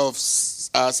 parts of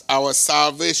our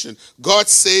salvation. God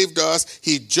saved us,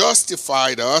 he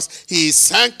justified us, he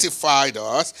sanctified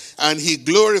us, and he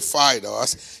glorified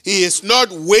us. He is not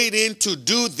waiting to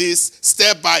do this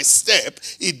step by step.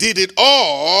 He did it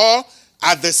all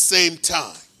at the same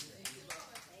time.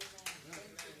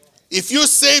 If you're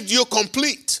saved, you're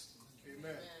complete.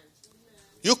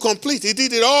 You're complete. He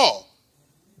did it all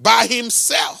by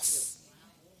himself.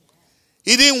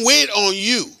 He didn't wait on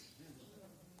you.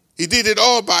 He did it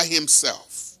all by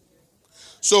himself.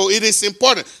 So it is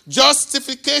important.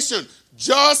 Justification,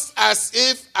 just as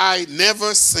if I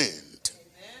never sinned.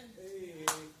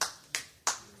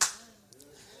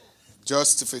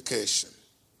 Justification.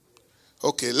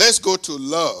 Okay, let's go to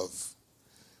love.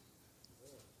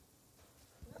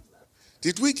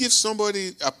 Did we give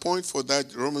somebody a point for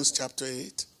that, Romans chapter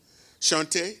 8?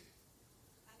 Shante?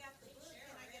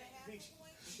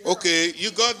 Okay,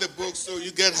 you got the book, so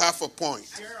you get half a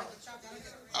point.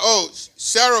 Oh,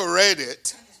 Cheryl read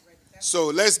it, so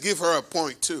let's give her a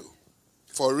point too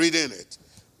for reading it.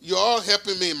 You're all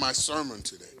helping me in my sermon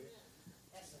today.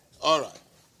 All right.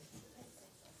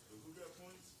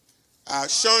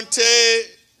 Shante,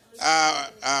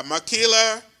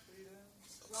 Makila,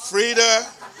 Frida,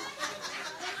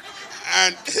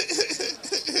 and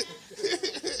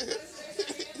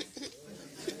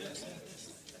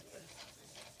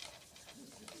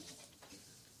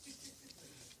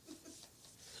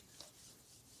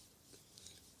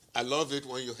I love it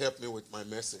when you help me with my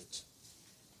message.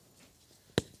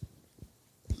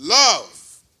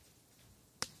 Love,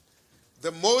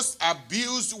 the most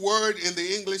abused word in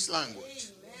the English language.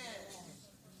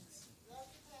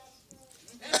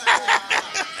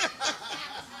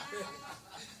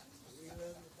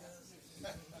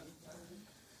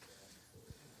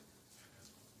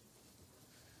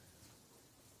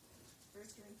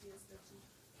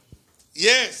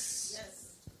 Yes.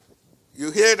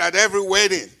 You hear that every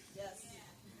wedding.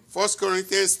 1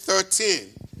 Corinthians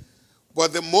 13.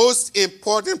 But the most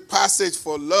important passage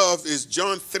for love is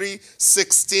John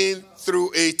 3:16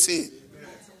 through 18.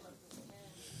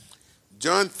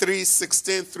 John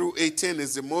 3:16 through 18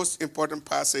 is the most important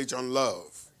passage on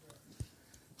love.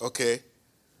 Okay.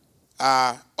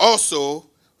 Also,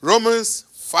 Romans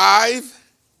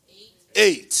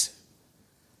 5:8.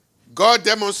 God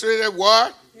demonstrated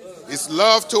what? His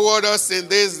love toward us in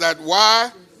this, that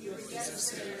why?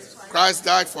 Christ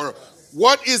died for us.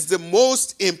 What is the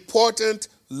most important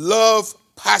love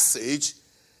passage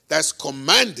that's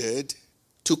commanded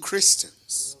to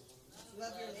Christians?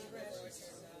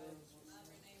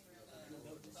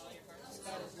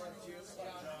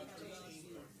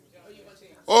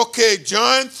 Okay,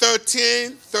 John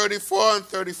 13, 34 and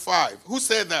 35. Who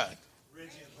said that?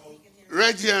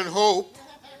 Reggie and Hope.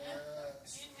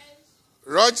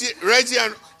 Reggie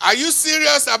and are you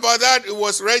serious about that? It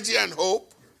was Reggie and Hope?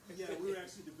 Yeah, we were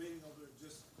actually debating over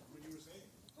just what you were saying.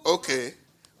 Okay.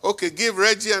 Okay, give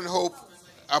Reggie and Hope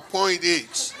a point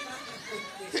each.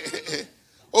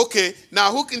 Okay,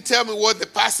 now who can tell me what the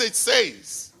passage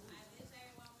says?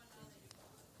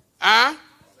 Huh?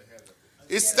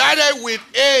 It started with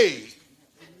A.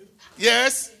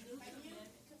 Yes?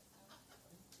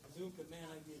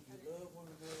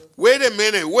 Wait a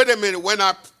minute. When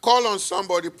I call on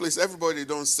somebody, please, everybody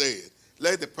don't say it.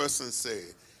 Let the person say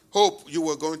it. Hope, you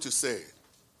were going to say it.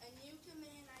 A new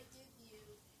command I give you,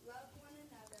 love one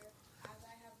another as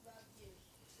I have loved you.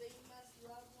 So you must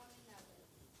love one another.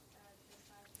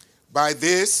 By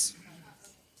this,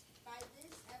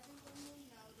 everyone will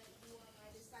know that you are my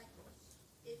disciples,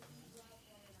 if you love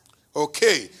one another.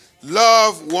 okay,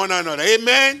 love one another.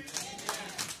 Amen?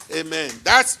 Amen.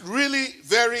 That's really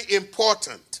very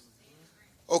important.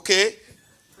 Okay?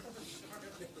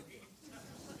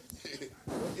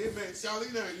 Amen.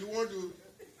 Shalina,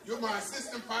 you're my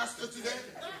assistant pastor today?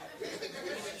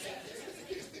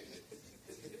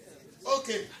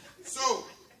 Okay, so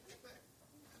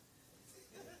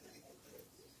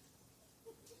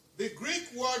the Greek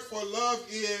word for love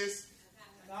is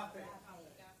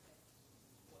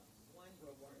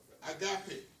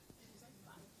agape.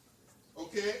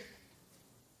 Okay?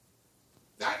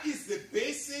 That is the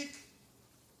basic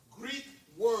Greek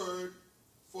word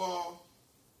for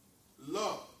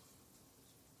love.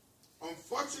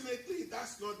 Unfortunately,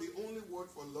 that's not the only word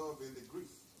for love in the Greek.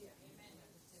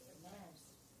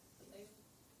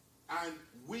 And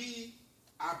we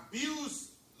abuse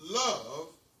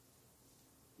love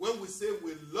when we say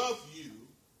we love you,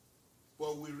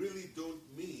 but we really don't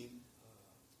mean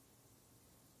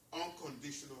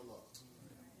unconditional love.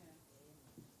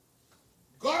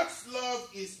 God's love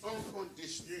is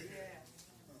unconditional.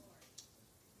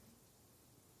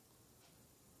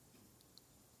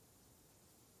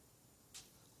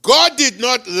 God did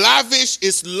not lavish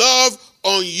his love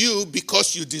on you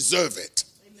because you deserve it.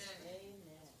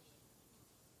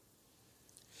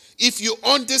 If you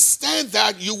understand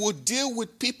that, you will deal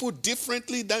with people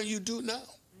differently than you do now.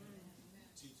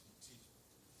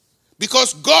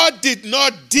 Because God did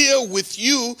not deal with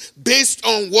you based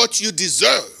on what you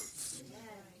deserve.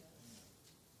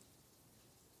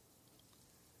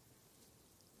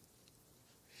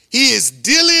 He is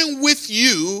dealing with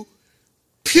you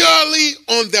purely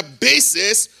on the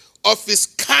basis of his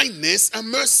kindness and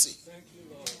mercy. Thank you,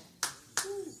 Lord.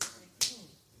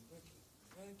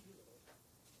 Thank you.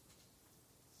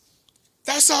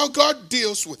 That's how God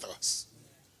deals with us.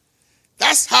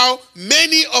 That's how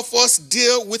many of us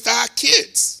deal with our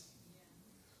kids.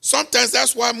 Sometimes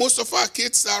that's why most of our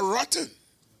kids are rotten.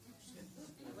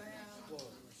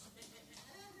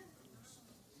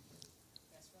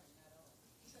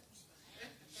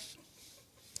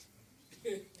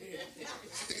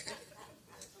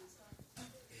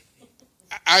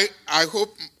 I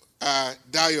hope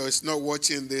Dio is not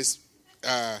watching this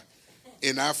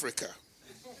in Africa.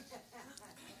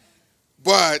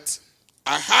 But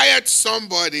I hired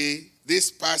somebody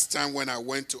this past time when I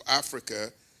went to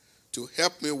Africa to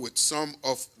help me with some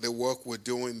of the work we're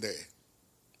doing there.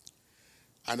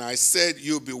 And I said,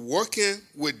 you'll be working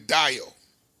with Dio,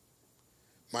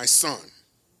 my son,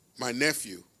 my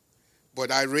nephew.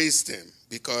 But I raised him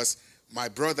because my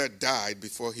brother died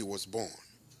before he was born.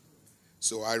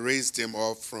 So I raised him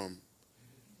up from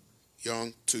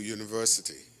young to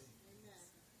university.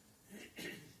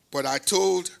 But I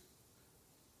told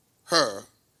her,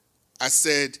 I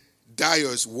said, Dio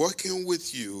is working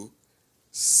with you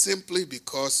simply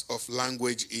because of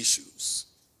language issues.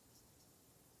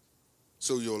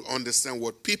 So you'll understand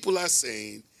what people are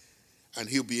saying, and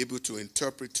he'll be able to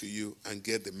interpret to you and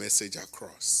get the message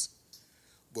across.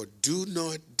 But do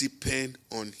not depend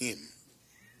on him.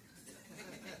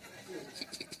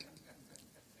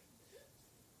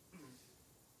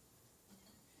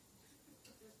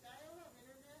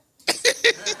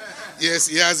 Yes,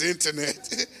 he has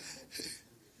internet.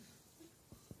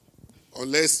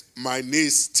 Unless my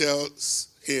niece tells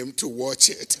him to watch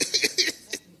it.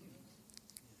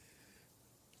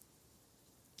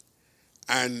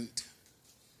 And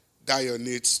Dio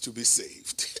needs to be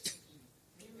saved.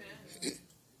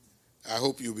 I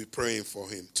hope you'll be praying for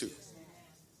him too.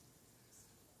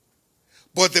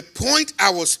 But the point I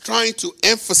was trying to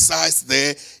emphasize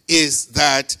there is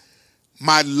that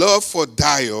my love for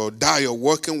Dio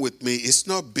working with me, is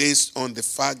not based on the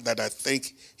fact that I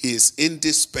think he is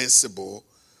indispensable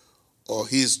or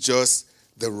he's just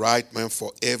the right man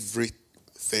for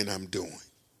everything I'm doing.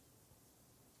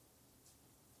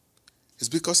 It's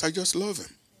because I just love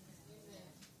him.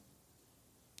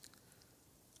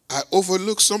 I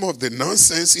overlook some of the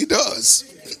nonsense he does.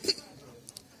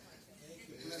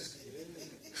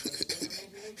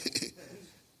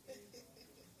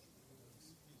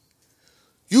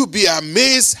 You'll be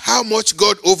amazed how much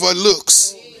God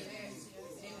overlooks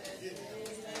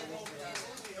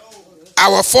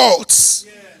our faults.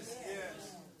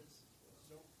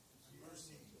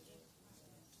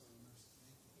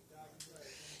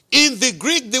 In the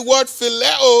Greek, the word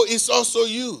phileo is also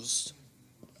used.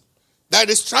 That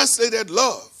is translated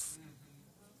love.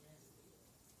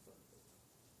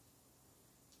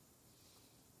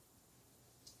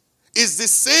 It's the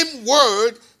same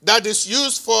word that is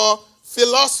used for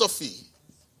philosophy.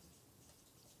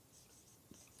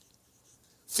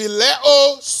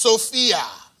 Phileo Sophia.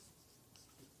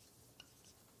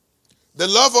 The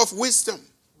love of wisdom.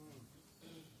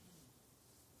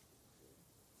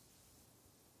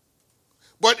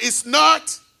 But it's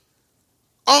not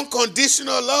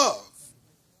unconditional love.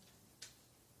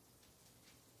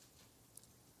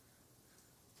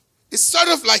 It's sort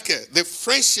of like the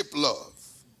friendship love.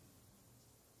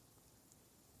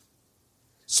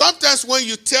 Sometimes when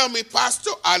you tell me,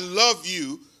 Pastor, I love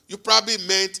you, you probably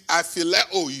meant I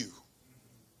phileo you.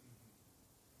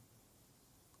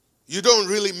 You don't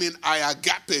really mean I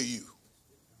agape you.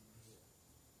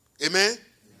 Amen?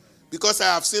 Because I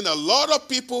have seen a lot of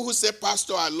people who say,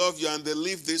 Pastor, I love you, and they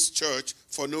leave this church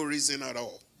for no reason at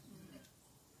all.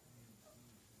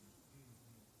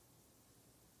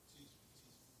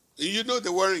 You know they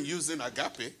weren't using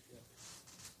agape.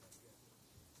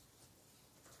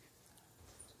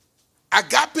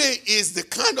 Agape is the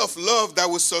kind of love that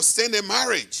will sustain a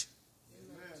marriage.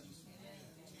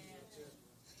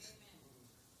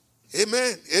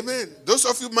 Amen. Amen. Those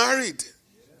of you married,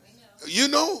 you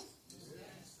know.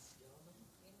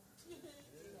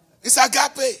 It's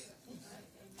agape.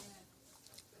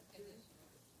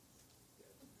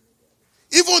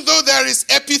 Even though there is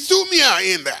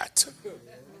epithumia in that.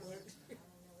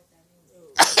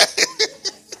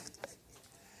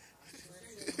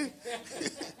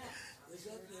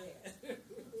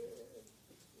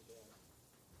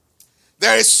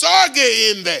 There is Sarge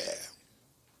in there.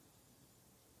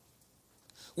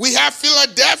 We have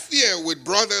Philadelphia with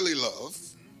brotherly love.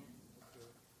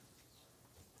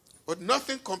 But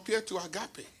nothing compared to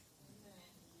agape.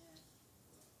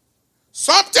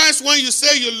 Sometimes when you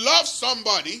say you love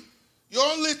somebody, you're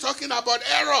only talking about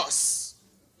eros.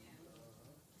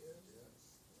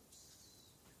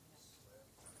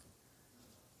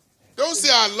 Don't say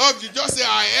I love you, just say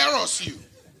I eros you.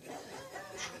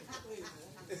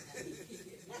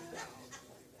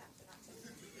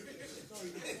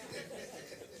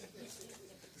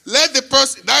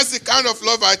 That's the kind of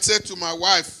love I'd say to my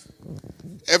wife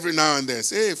every now and then.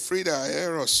 Say, hey, Frida, I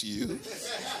eros you.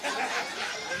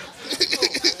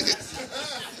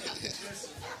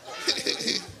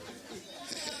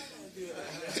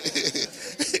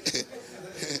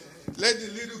 Let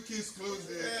the little kids close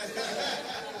there.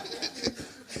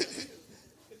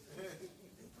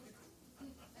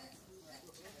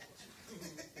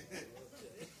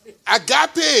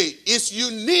 Agape is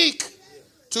unique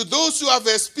to those who have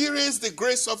experienced the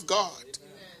grace of God.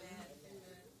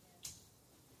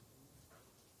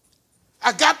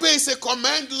 Agape is a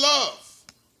command love.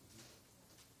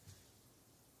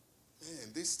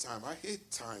 Man, this time, I hate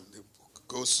time. The book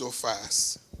goes so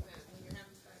fast.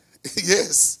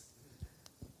 Yes.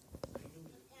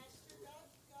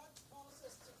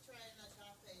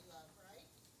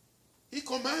 He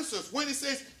commands us. When he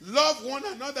says, love one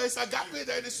another, it's agape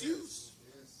that is used.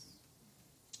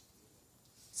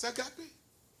 It's agape.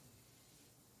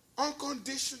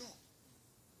 Unconditional.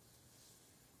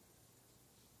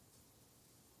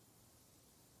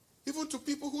 Even to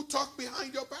people who talk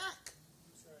behind your back.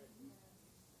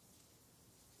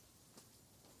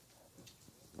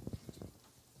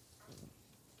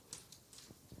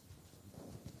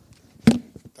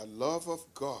 The love of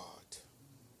God,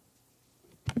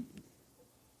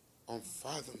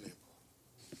 unfathomable.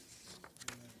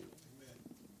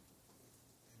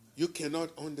 You cannot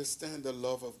understand the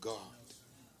love of God.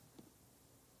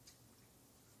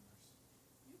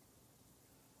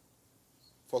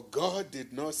 For God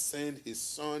did not send his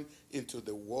Son into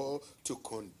the world to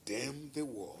condemn the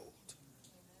world,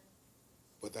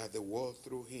 but that the world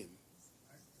through him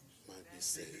might be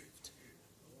saved.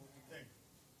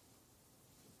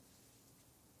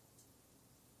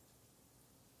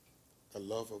 The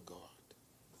love of God.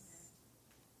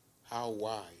 How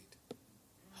wide,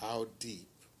 how deep,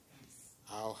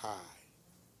 how high.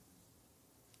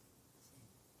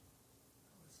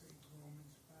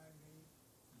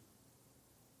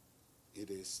 It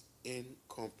is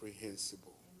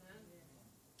incomprehensible.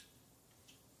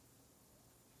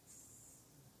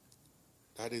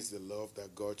 That is the love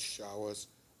that God showers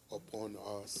upon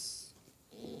us.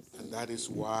 And that is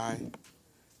why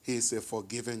he is a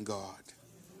forgiving God.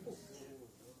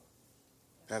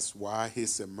 That's why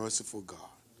he's a merciful God.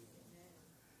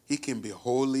 He can be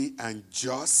holy and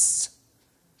just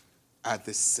at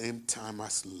the same time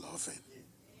as loving.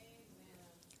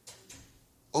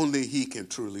 Only he can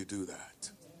truly do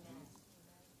that.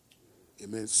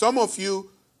 Amen. Some of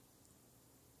you,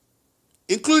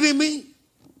 including me,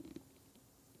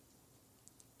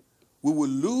 we will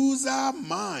lose our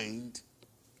mind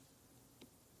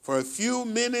for a few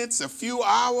minutes, a few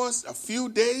hours, a few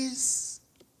days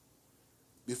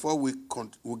before we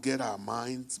get our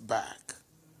minds back.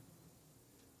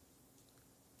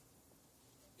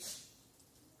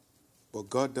 But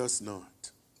God does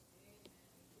not.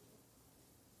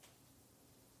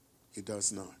 He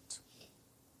does not.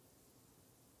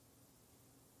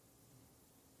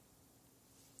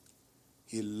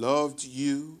 He loved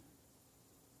you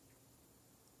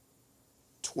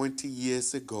 20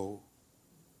 years ago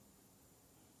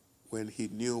when he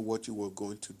knew what you were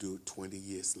going to do 20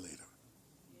 years later.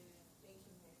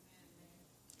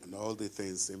 And all the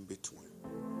things in between.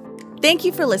 Thank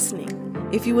you for listening.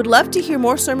 If you would love to hear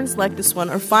more sermons like this one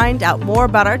or find out more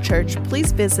about our church,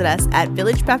 please visit us at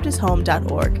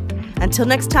villagebaptisthome.org. Until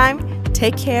next time,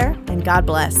 take care and God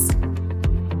bless.